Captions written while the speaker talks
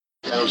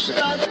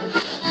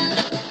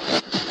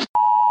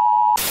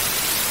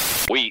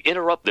We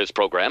interrupt this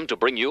program to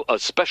bring you a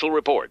special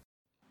report.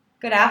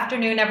 Good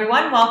afternoon,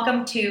 everyone.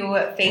 Welcome to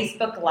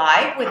Facebook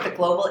Live with the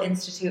Global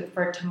Institute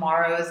for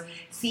Tomorrow's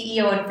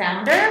CEO and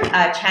founder,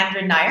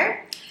 Chandran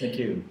Nair. Thank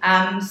you.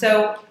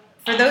 So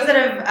for those that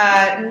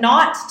have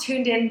not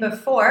tuned in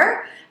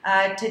before,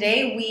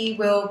 today we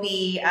will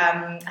be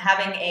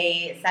having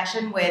a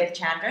session with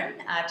Chandran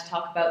to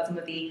talk about some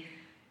of the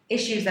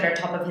issues that are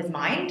top of his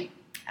mind.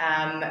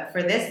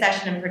 For this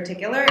session in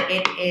particular,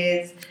 it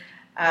is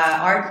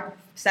our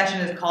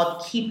session is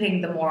called Keeping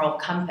the Moral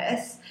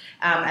Compass,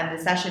 and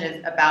the session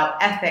is about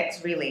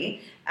ethics, really.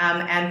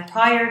 And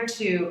prior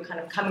to kind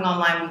of coming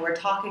online, we were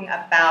talking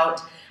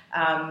about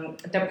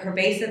the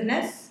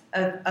pervasiveness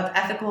of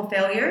ethical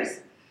failures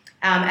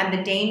and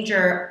the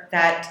danger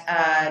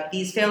that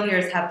these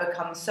failures have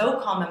become so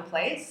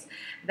commonplace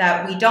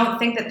that we don't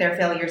think that they're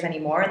failures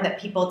anymore and that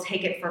people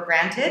take it for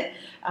granted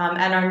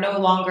and are no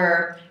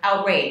longer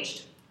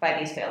outraged by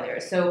these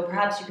failures. So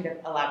perhaps you could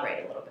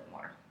elaborate a little bit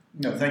more.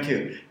 No, thank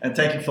you. And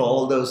thank you for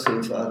all those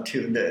who've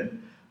tuned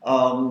in.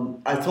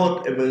 I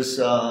thought it was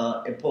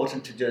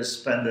important to just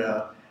spend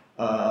a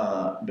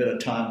bit of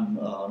time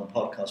on a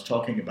podcast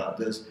talking about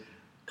this.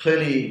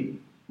 Clearly,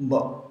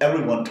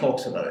 everyone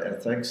talks about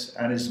ethics,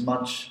 and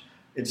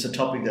it's a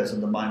topic that's in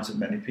the minds of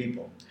many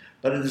people.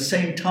 But at the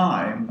same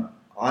time,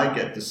 I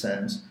get the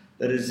sense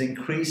that it is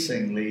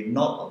increasingly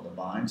not on the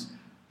minds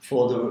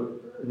for the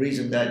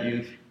reason that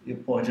you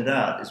pointed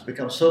out. It's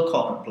become so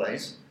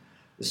commonplace.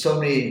 There's so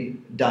many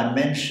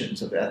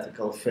dimensions of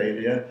ethical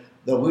failure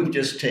that we've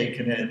just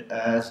taken it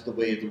as the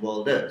way the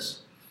world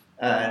is.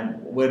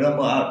 And we're no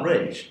more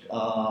outraged.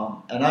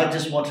 And I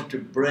just wanted to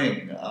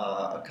bring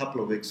a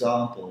couple of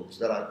examples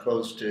that are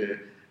close to,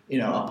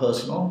 are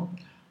personal.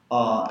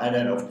 And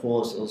then, of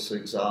course, also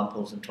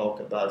examples and talk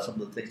about some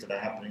of the things that are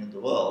happening in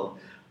the world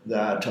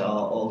that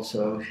are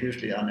also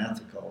hugely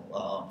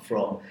unethical,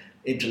 from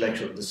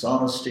intellectual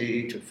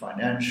dishonesty to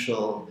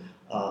financial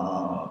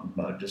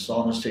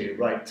dishonesty,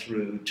 right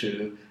through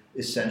to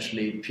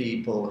essentially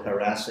people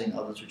harassing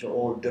others, which are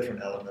all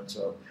different elements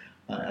of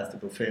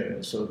ethical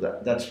failure. So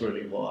that's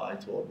really why I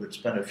thought we'd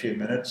spend a few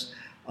minutes,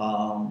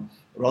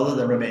 rather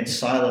than remain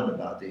silent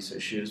about these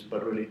issues,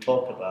 but really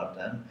talk about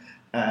them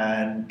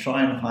and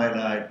try and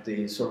highlight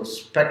the sort of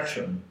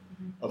spectrum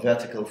of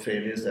ethical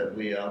failures that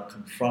we are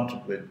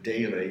confronted with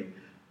daily,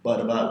 but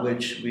about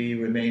which we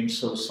remain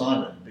so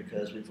silent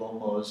because we've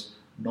almost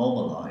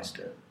normalized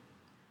it.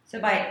 So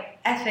by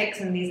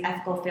ethics and these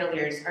ethical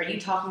failures, are you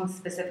talking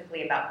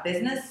specifically about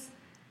business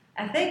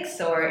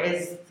ethics, or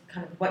is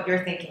kind of what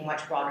you're thinking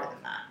much broader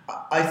than that?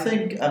 I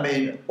think,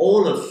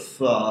 all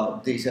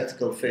of these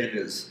ethical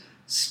failures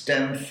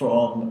stem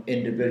from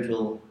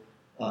individual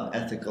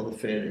ethical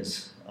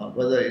failures,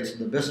 whether it's in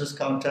the business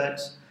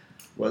context,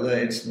 whether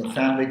it's in the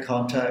family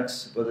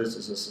context, whether it's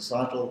a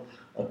societal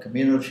or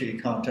community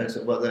context,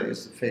 or whether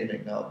it's the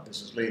failing of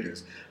business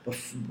leaders. But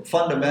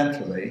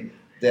fundamentally,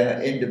 there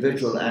are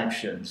individual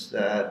actions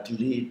that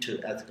lead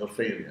to ethical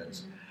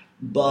failures.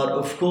 But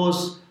of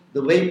course,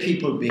 the way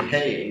people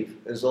behave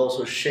is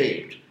also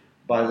shaped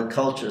by the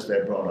cultures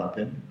they're brought up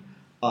in,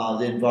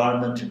 the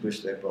environment in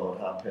which they're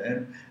brought up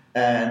in,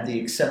 and the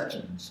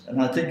acceptance.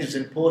 And I think it's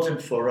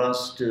important for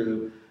us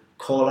to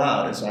call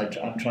out, as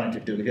I'm trying to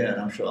do here, and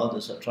I'm sure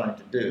others are trying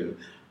to do,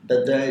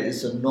 that there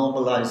is a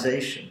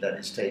normalization that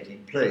is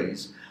taking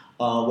place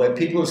where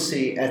people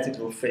see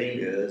ethical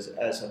failures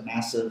as a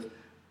massive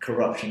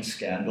corruption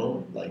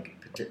scandal, like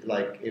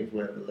if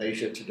we're in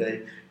Malaysia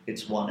today,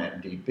 it's one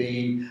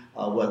MDB,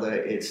 whether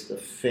it's the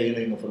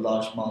failing of a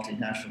large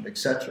multinational,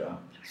 etc.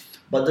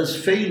 But those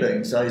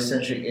failings are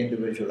essentially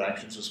individual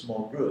actions of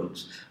small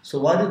groups. So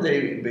why do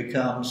they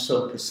become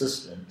so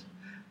persistent?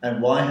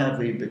 And why have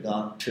we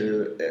begun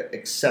to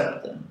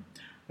accept them?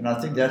 And I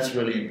think that's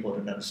really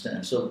important to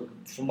understand. So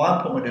from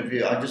my point of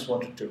view, I just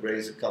wanted to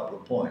raise a couple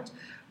of points.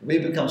 We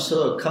become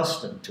so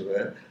accustomed to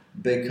it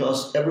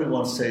because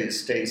everyone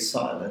stays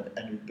silent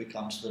and it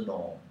becomes the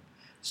norm.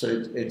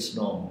 So it's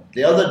normal.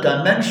 The other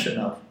dimension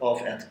of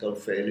ethical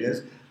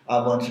failures I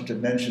wanted to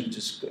mention,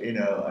 just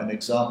an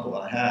example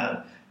I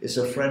have, is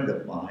a friend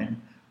of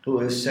mine who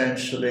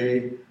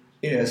essentially,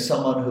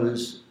 someone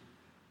who's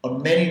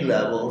on many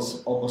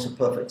levels almost a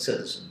perfect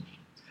citizen,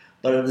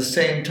 but at the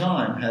same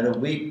time had a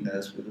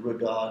weakness with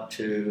regard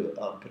to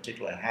a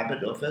particular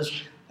habit of his.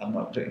 I'm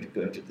not going to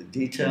go into the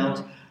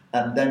details,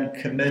 and then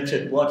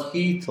committed what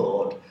he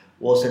thought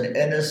was an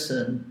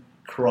innocent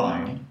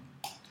crime.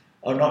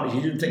 Or not,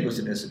 he didn't think it was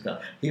an innocent crime.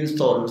 He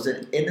thought it was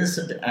an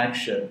innocent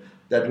action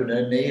that would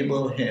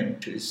enable him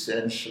to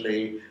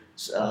essentially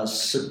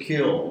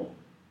secure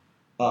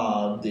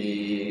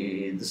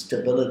the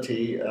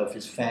stability of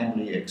his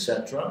family,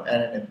 etc.,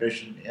 and an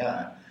ambition he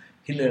had.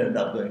 He ended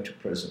up going to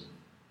prison,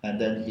 and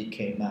then he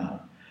came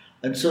out.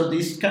 And so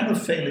these kind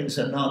of failings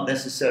are not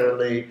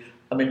necessarily,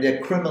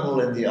 they're criminal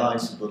in the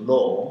eyes of the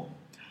law,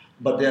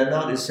 but they're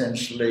not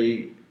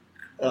essentially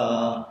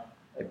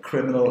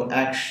criminal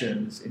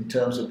actions in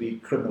terms of we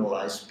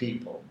criminalize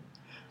people.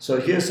 So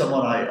here's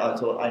someone I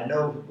thought I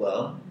know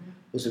well,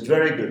 who's a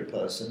very good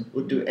person,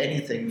 would do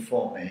anything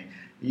for me,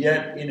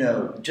 yet,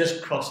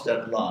 just crossed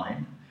that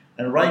line,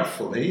 and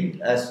rightfully,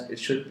 as it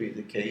should be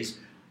the case,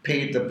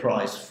 paid the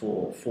price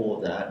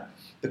for that.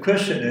 The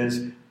question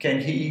is,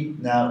 can he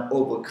now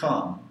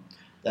overcome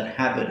that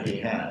habit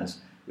he has,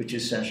 which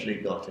essentially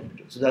got him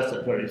into it? So that's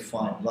a very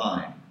fine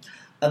line.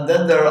 And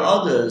then there are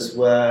others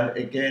where,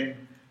 again,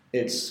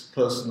 it's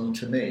personal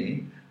to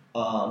me.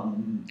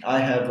 I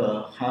have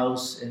a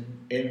house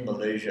in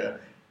Malaysia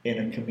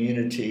in a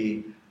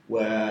community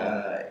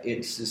where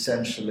it's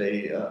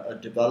essentially a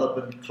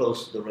development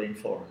close to the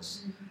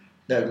rainforest.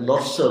 There are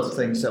lots of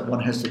things that one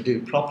has to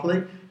do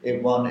properly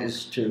if one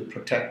is to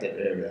protect that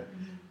area.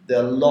 There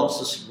are lots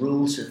of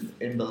rules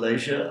in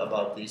Malaysia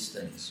about these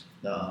things.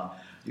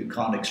 You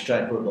can't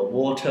extract river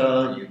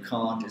water, you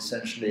can't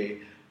essentially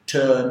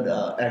turn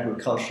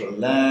agricultural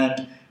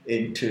land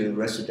into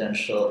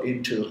residential,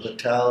 into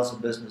hotels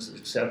and businesses,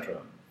 etc.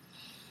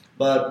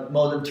 But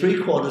more than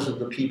 3/4 of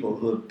the people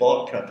who have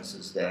bought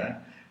premises there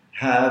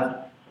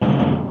have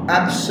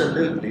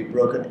absolutely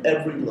broken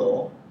every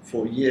law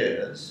for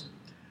years.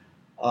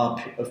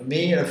 Of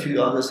me and a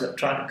few others have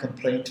tried to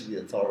complain to the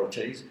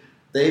authorities.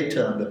 They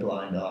turned a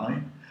blind eye,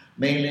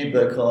 mainly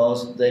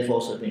because they've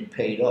also been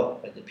paid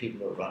off by the people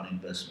who are running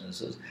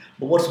businesses.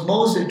 But what's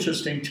most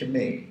interesting to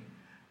me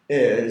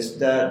is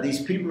that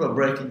these people are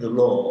breaking the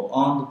law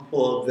on the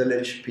poor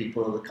village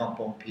people, the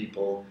kampong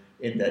people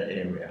in that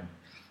area.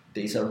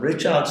 These are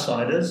rich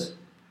outsiders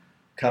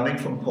coming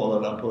from Kuala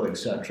Lumpur,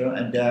 etc.,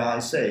 and dare I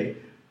say,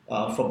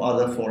 from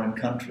other foreign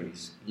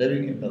countries,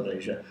 living in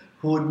Malaysia,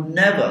 who would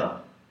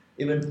never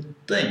even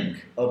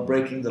think of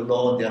breaking the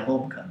law in their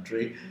home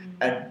country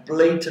and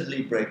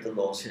blatantly break the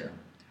laws here.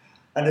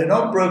 And they've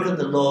not broken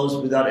the laws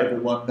without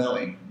everyone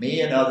knowing. Me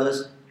and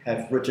others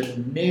have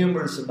written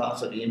numerous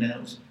amounts of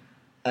emails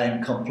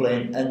and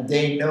complained, and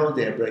they know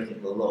they're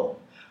breaking the law.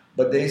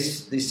 But they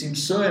seem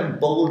so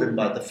emboldened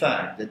by the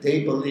fact that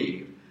they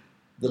believe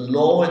the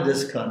law in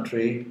this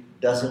country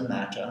doesn't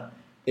matter.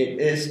 It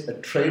is a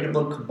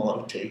tradable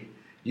commodity.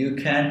 You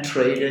can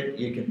trade it,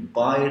 you can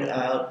buy it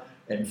out,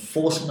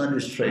 enforcement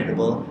is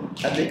tradable,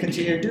 and they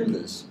continue to do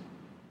this.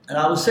 And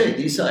I would say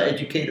these are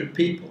educated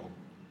people,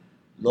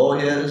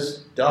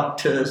 lawyers,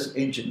 doctors,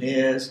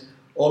 engineers,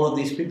 all of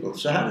these people.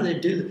 So how do they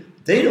do that?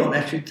 They don't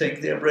actually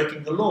think they're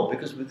breaking the law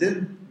because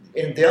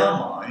in their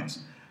minds,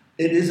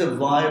 it is a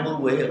viable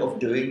way of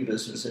doing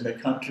business in a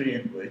country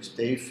in which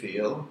they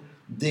feel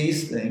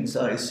these things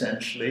are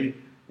essentially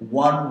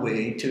one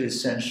way to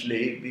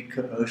essentially be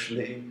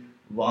commercially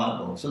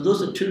viable. So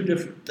those are two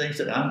different things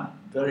that I'm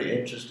very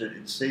interested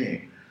in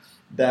seeing.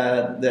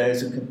 That there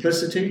is a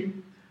complicity,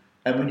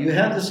 and when you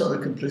have this sort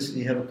of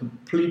complicity, you have a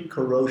complete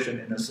corrosion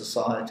in a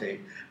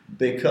society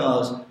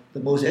because the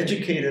most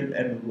educated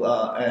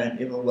and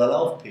even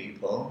well-off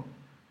people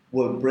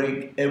will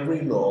break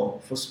every law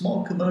for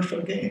small commercial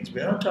gains.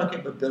 We're not talking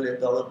about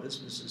billion-dollar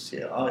businesses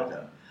here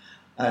either.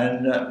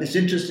 And it's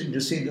interesting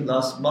to see in the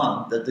last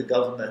month that the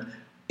government,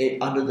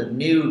 under the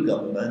new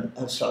government,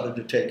 have started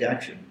to take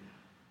action.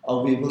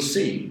 We will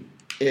see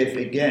if,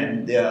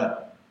 again, their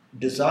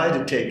desire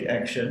to take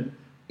action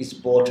is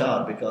bought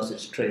out because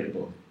it's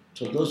tradable.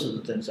 So those are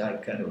the things I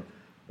kind of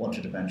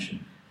wanted to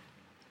mention.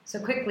 So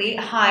quickly,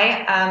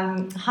 hi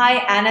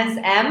Anas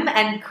M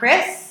and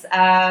Chris,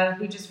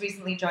 who just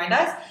recently joined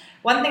us.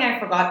 One thing I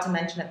forgot to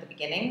mention at the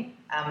beginning,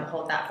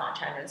 hold that thought,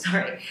 Chandran,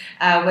 sorry,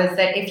 was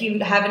that if you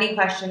have any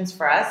questions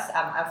for us,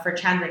 for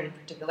Chandran in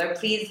particular,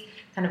 please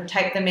kind of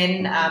type them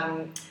in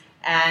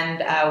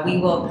and we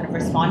will kind of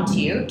respond to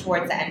you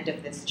towards the end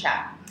of this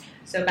chat.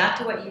 So back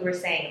to what you were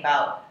saying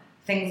about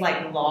things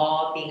like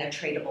law being a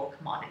tradable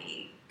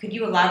commodity. Could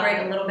you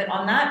elaborate a little bit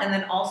on that? And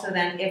then also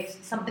then,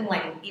 if something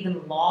like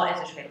even law is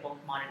a tradable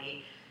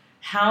commodity,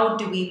 how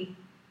do we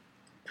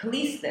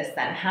police this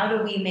then? How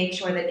do we make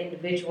sure that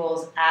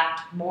individuals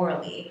act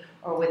morally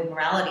or with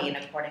morality and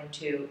according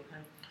to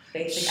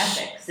basic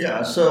ethics?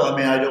 Yeah, so I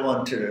mean, I don't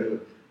want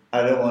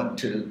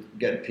to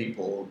get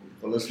people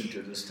who listen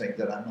to this think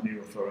that I'm only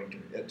referring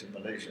to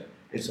Malaysia.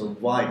 It's a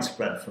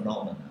widespread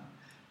phenomenon.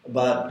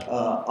 But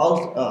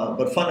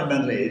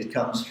fundamentally, it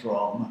comes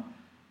from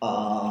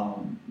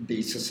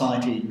the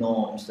society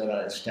norms that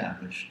are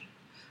established.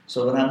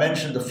 So when I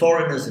mentioned the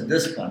foreigners in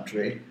this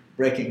country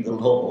breaking the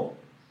law,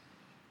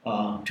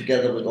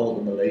 together with all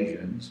the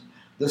Malaysians,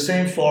 the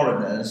same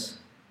foreigners,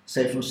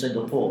 say from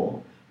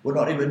Singapore, would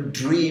not even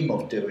dream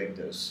of doing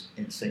this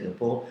in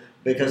Singapore,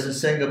 because in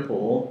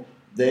Singapore,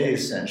 they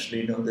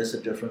essentially know there's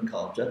a different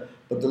culture,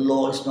 but the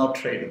law is not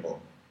tradable.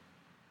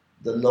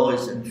 The law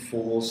is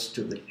enforced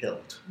to the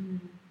hilt,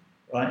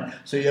 right?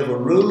 So you have a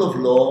rule of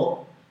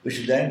law,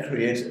 which then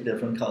creates a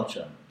different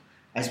culture.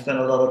 I spent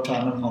a lot of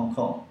time in Hong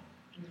Kong.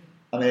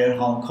 I mean, in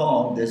Hong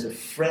Kong, there's a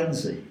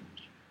frenzy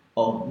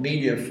of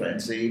media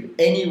frenzy.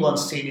 Anyone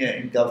senior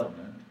in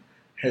government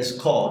has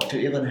called to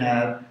even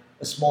have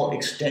a small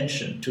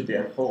extension to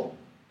their home,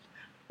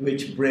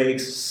 which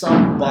breaks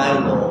some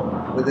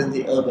bylaw within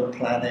the urban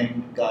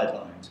planning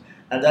guidelines.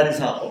 And that is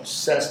how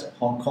obsessed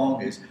Hong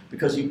Kong is,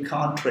 because you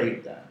can't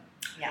trade that.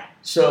 Yeah.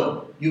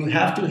 So you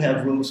have to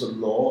have rules of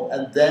law,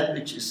 and then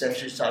which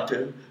essentially start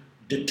to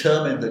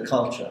determine the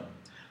culture.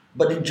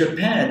 But in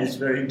Japan, it's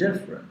very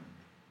different.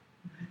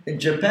 In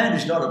Japan,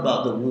 it's not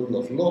about the rule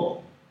of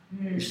law.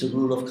 It's the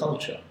rule of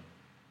culture.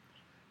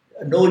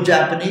 No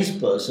Japanese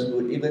person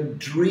would even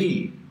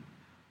dream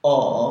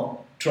of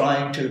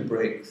trying to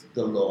break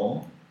the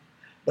law.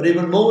 But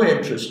even more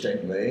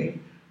interestingly,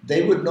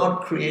 they would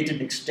not create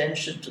an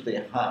extension to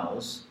their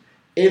house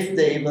if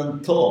they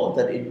even thought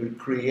that it would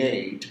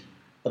create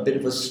a bit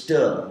of a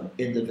stir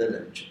in the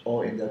village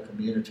or in their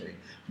community,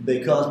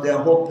 because their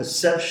whole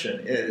perception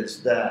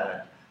is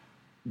that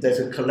there's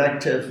a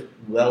collective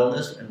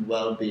wellness and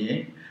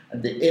well-being,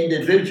 and the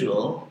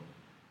individual,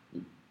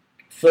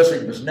 first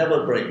thing, must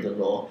never break the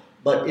law,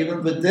 but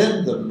even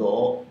within the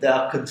law, there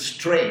are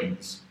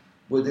constraints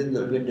within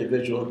the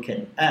individual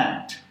can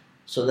act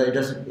so that it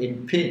doesn't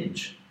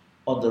impinge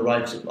on the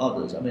rights of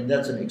others. I mean,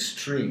 that's an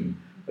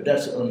extreme, but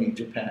that's only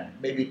Japan,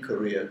 maybe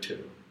Korea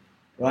too,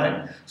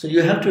 right? So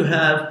you have to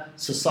have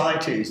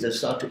societies that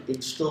start to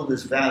instill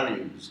these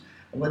values.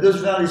 And when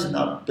those values are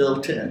not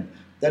built in,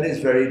 then it's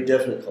very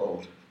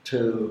difficult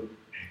to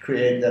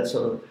create that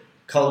sort of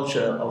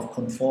culture of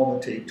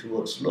conformity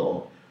towards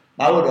law.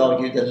 I would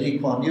argue that Lee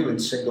Kuan Yew in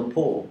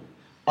Singapore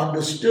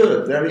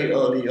understood very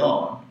early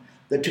on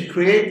that to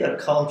create that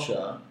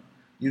culture,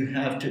 you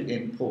have to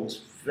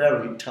impose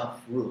very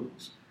tough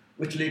rules,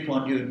 which Lee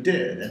Kuan Yew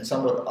did, and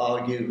some would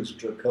argue it was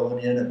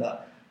draconian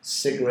about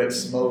cigarette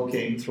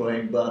smoking,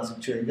 throwing buns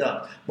and chewing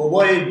gum. But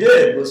what he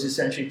did was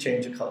essentially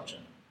change the culture.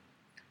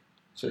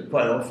 So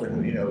quite often,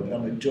 I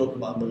mean, joke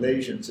among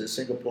Malaysians is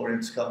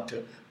Singaporeans come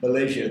to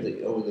Malaysia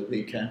over the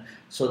weekend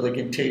so they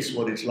can taste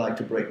what it's like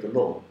to break the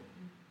law,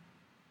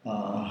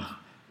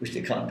 which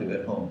they can't do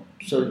at home.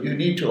 So you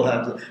need to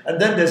have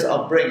and then there's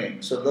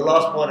upbringing. So the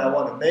last point I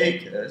want to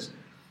make is,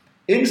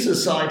 in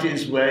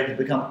societies where it's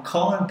become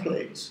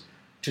commonplace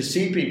to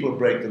see people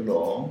break the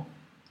law,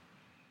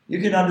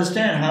 you can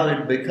understand how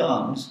it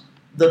becomes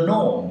the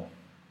norm.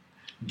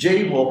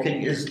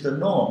 Jaywalking is the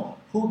norm.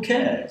 Who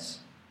cares?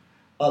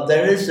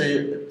 There is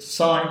a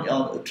sign,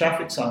 a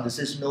traffic sign that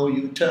says no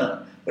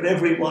U-turn, but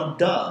everyone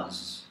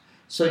does.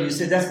 So you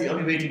say that's the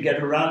only way to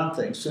get around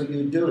things, so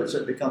you do it, so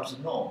it becomes a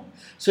norm.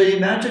 So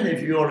imagine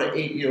if you're an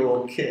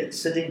 8-year-old kid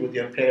sitting with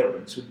your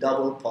parents who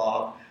double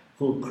park,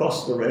 who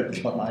cross the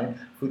red line,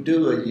 who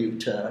do a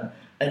U-turn,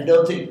 and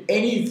don't think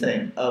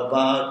anything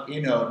about,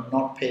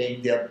 not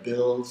paying their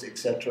bills,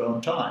 etc.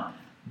 on time.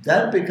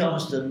 That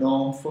becomes the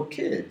norm for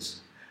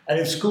kids. And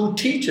if school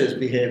teachers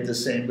behave the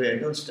same way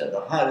and don't set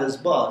the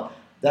highest bar,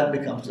 that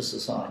becomes the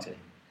society.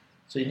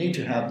 So you need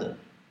to have them.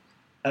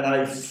 And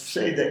I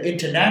say that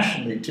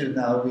internationally too,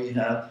 now we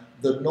have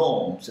the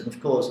norms. And of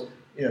course,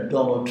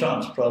 Donald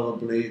Trump's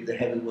probably the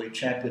heavyweight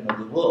champion of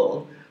the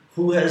world,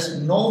 who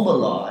has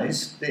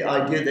normalized the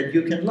idea that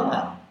you can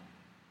lie,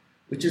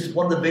 which is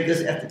one of the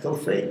biggest ethical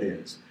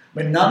failures.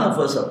 I mean, none of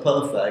us are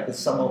perfect, and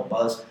some of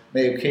us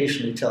may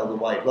occasionally tell the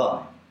white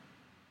lie,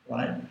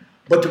 right?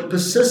 But to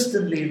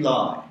persistently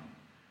lie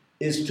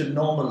is to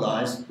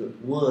normalize the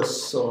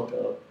worst sort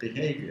of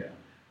behavior.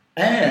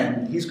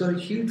 And he's got a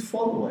huge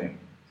following.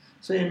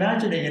 So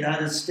imagine the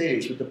United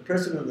States with the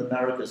President of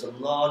America as a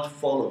large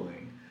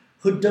following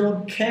who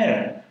don't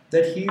care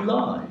that he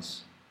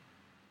lies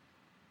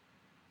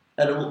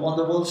on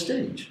the world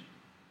stage.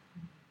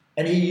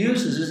 And he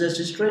uses it as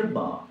his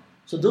trademark.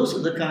 So those are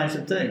the kinds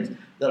of things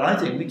that I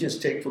think we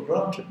just take for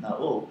granted now.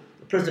 Oh,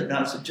 the president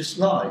now just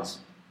lies.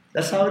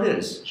 That's how it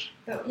is.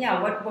 So,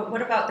 yeah,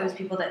 what about those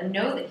people that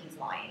know that he's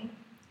lying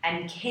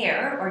and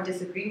care or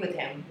disagree with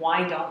him?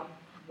 Why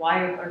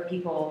have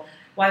people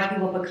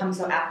become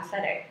so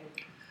apathetic?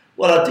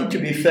 Well, I think to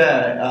be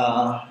fair,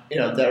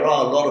 there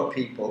are a lot of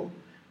people,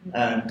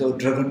 and though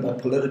driven by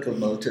political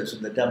motives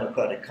in the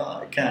Democratic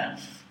camp,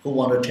 who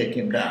want to take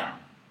him down,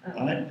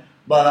 right?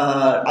 But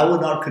I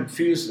would not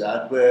confuse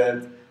that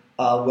with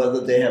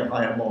whether they have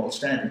higher moral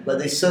standing. But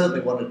they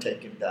certainly want to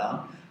take him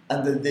down,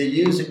 and that they're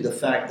using the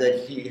fact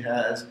that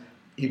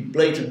he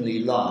blatantly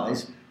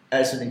lies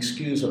as an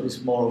excuse of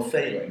his moral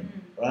failing,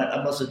 right?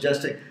 I'm not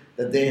suggesting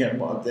that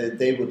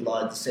they would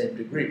lie to the same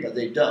degree, but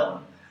they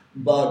don't.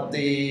 But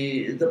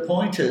the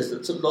point is that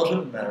there's a lot of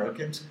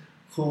Americans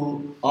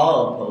who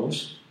are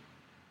opposed,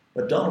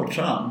 but Donald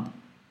Trump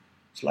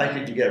is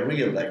likely to get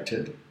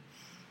re-elected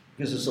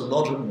because there's a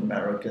lot of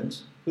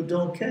Americans who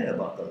don't care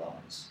about the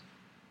lies,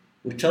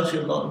 which tells you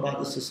a lot about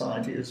the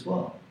society as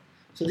well.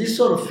 So these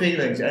sort of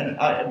feelings, and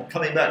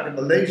coming back to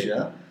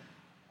Malaysia,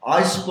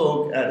 I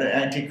spoke at an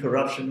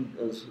anti-corruption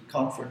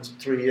conference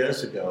 3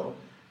 years ago.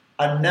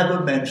 I never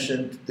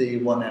mentioned the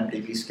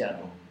 1MDB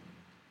scandal.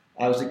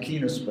 I was a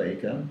keynote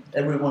speaker.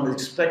 Everyone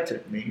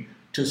expected me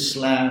to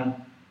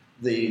slam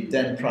the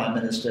then Prime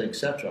Minister,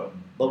 etc.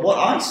 But what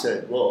I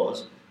said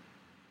was,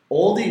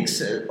 all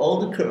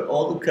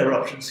the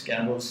corruption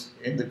scandals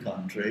in the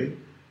country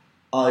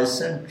are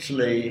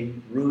essentially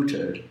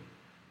rooted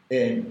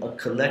in a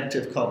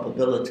collective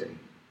culpability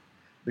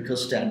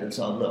because standards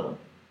are low.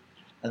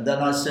 And then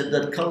I said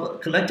that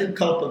collective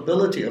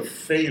culpability of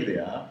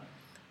failure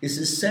is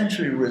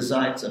essentially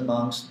resides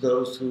amongst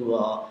those who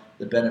are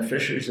the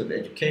beneficiaries of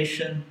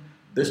education,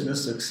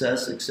 business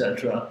success,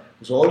 etc.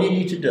 Because all you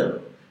need to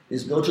do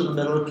is go to the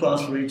middle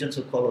class regions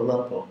of Kuala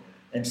Lumpur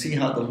and see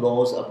how the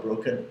laws are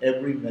broken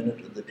every minute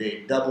of the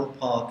day. Double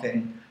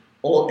parking,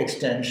 all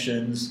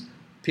extensions,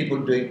 people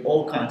doing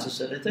all kinds of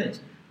silly things.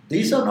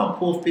 These are not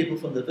poor people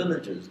from the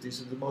villages.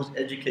 These are the most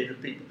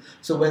educated people.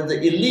 So when the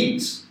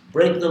elites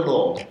break the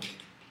law,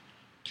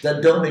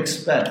 that don't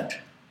expect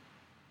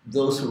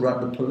those who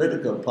run the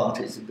political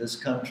parties in this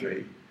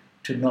country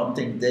to not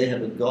think they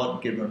have a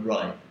God-given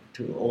right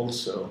to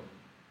also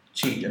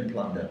cheat and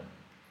plunder.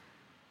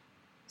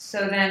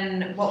 So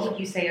then, what would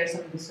you say are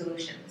some of the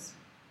solutions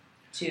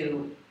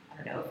to, I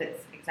don't know if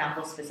it's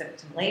examples specific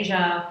to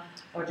Malaysia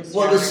or just...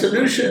 Well, the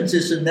solutions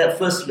is to net,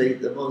 firstly,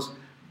 the most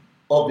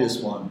obvious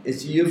one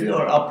is if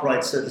you're an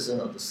upright citizen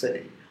of the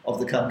city, of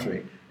the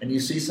country, and you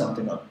see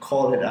something,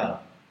 call it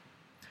out.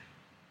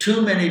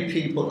 Too many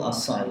people are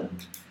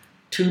silent.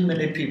 Too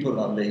many people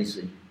are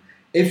lazy.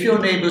 If your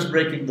neighbor's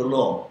breaking the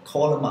law,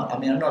 call them out. I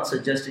mean, I'm not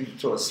suggesting you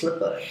throw a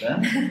slipper at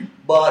them,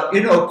 but,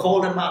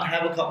 call them out,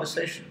 have a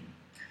conversation.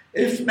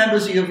 If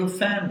members of your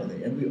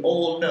family, and we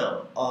all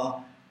know,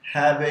 are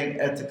having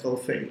ethical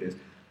failures,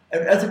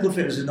 and ethical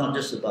failures is not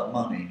just about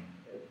money.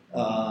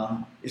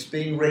 It's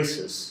being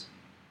racist.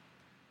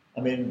 I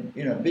mean,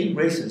 being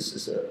racist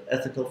is an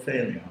ethical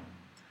failure.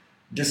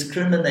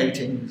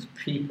 Discriminating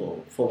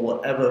people for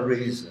whatever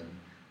reason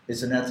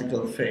is an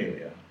ethical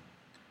failure.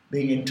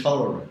 Being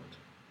intolerant,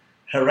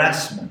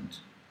 harassment,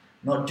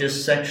 not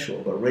just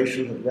sexual, but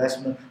racial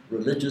harassment,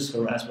 religious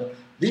harassment.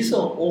 These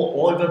are all,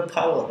 or even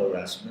power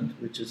harassment,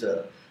 which is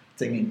a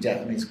thing in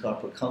Japanese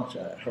corporate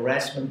culture,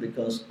 harassment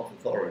because of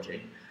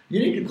authority. You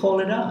need to call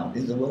it out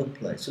in the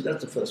workplace. So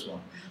that's the first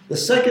one. The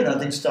second, I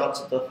think,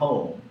 starts at the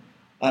home.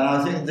 And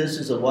I think this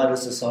is a wider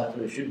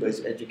societal issue, but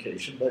it's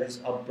education, but it's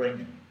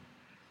upbringing.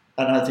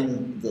 And I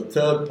think the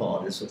third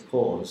part is, of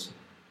course,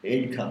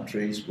 in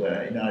countries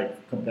where, I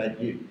compared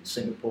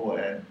Singapore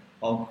and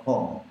Hong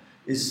Kong,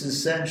 is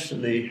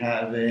essentially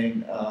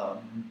having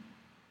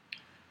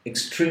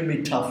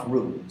extremely tough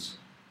rules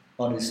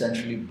on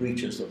essentially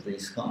breaches of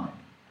this kind.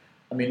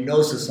 I mean,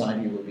 no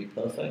society will be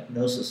perfect.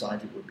 No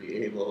society will be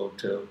able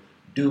to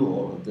do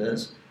all of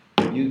this.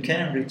 But you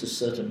can reach a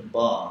certain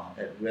bar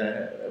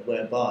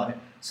whereby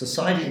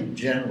society in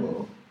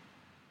general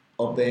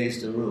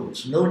obeys the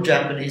rules. No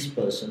Japanese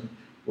person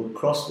will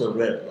cross the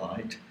red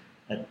light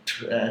at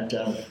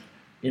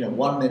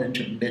 1 minute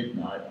to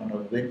midnight on a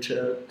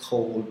winter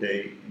cold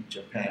day in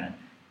Japan,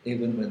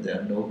 even when there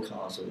are no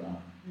cars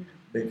around.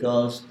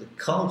 Because the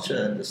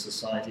culture and the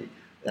society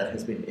that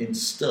has been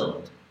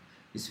instilled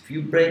is if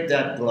you break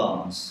that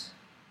glass,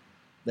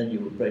 then you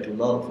will break a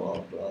lot of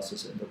other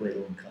glasses and the rain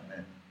won't come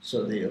in.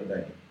 So they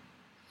obey.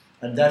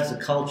 And that's a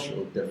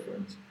cultural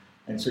difference.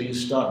 And so you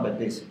start by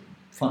basic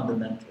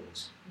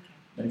fundamentals.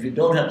 And if you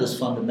don't have those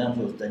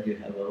fundamentals, then you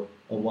have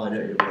a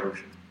wider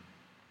erosion.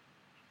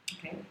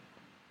 Okay.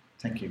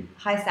 Thank you.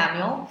 Hi,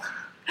 Samuel.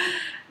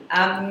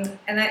 Then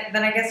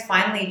I guess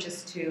finally,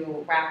 just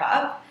to wrap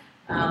up,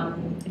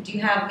 do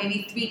you have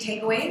maybe 3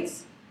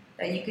 takeaways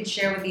that you could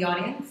share with the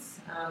audience,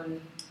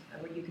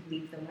 or you could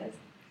leave them with?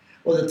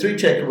 Well, the 3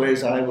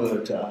 takeaways I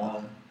would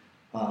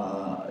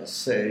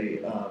say,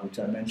 which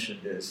I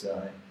mentioned, is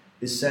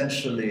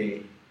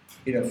essentially,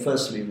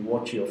 firstly,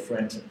 watch your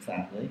friends and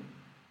family,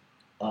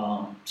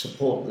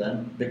 support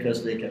them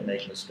because they can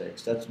make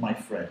mistakes. That's my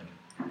friend.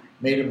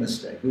 Made a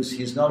mistake.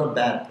 He's not a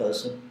bad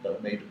person,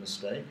 but made a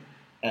mistake,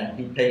 and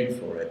he paid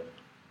for it,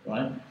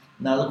 right?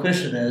 Now the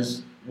question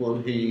is,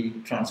 will he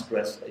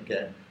transgress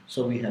again?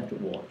 So we have to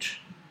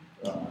watch.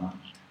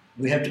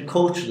 We have to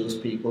coach those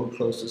people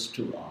closest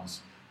to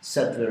us,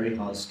 set very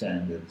high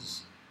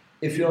standards.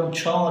 If you're in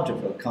charge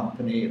of a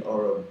company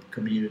or a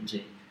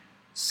community,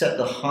 set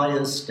the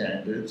highest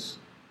standards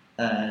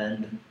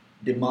and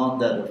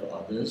demand that of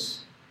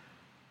others,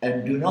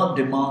 and do not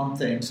demand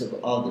things of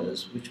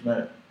others which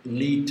might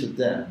lead to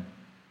them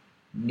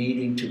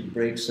needing to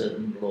break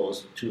certain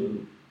laws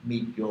to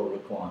meet your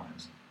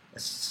requirements.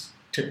 That's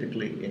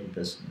typically in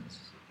business.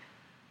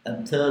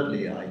 And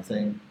thirdly, I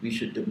think we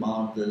should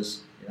demand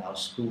this in our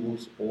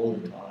schools all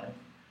the time.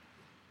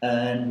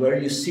 And where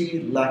you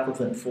see lack of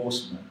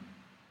enforcement,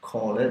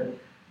 call it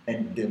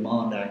and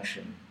demand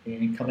action.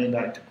 And coming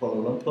back to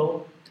Kuala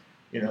Lumpur,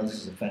 this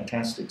is a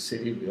fantastic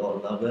city, we all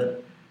love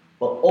it.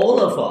 But all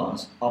of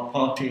us are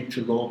party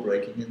to law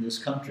breaking in this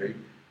country,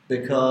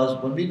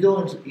 because when we go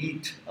and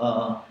eat,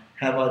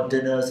 have our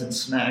dinners and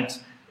snacks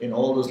in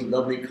all those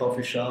lovely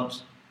coffee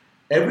shops,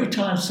 every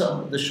time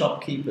some of the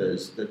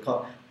shopkeepers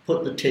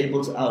put the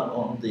tables out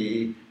on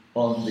the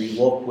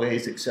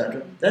walkways,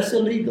 etc., that's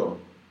illegal.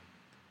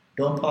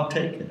 Don't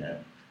partake in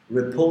it.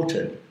 Report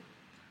it.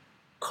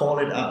 Call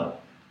it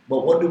out.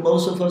 But what do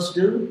most of us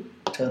do?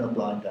 Turn a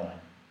blind eye.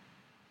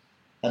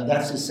 And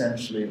that's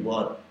essentially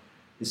what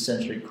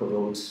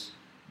corrodes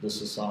the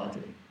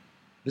society.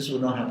 This will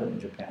not happen in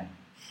Japan.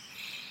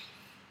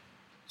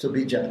 to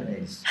be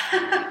Japanese.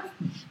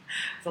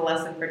 It's a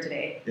lesson for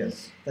today.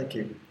 Yes, thank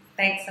you.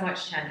 Thanks so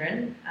much,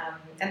 Chandran.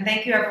 And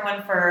thank you,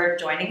 everyone, for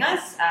joining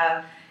us.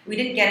 We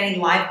didn't get any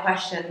live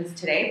questions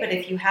today, but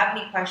if you have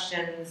any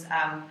questions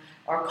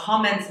or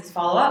comments as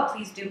follow-up,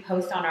 please do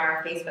post on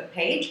our Facebook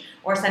page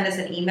or send us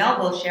an email.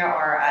 We'll share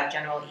our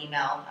general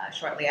email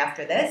shortly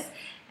after this.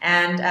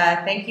 And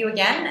thank you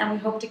again, and we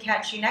hope to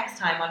catch you next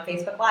time on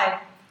Facebook Live.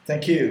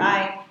 Thank you.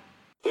 Bye.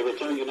 We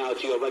return you now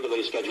to your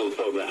regularly scheduled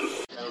program.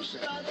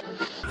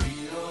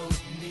 We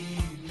don't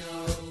need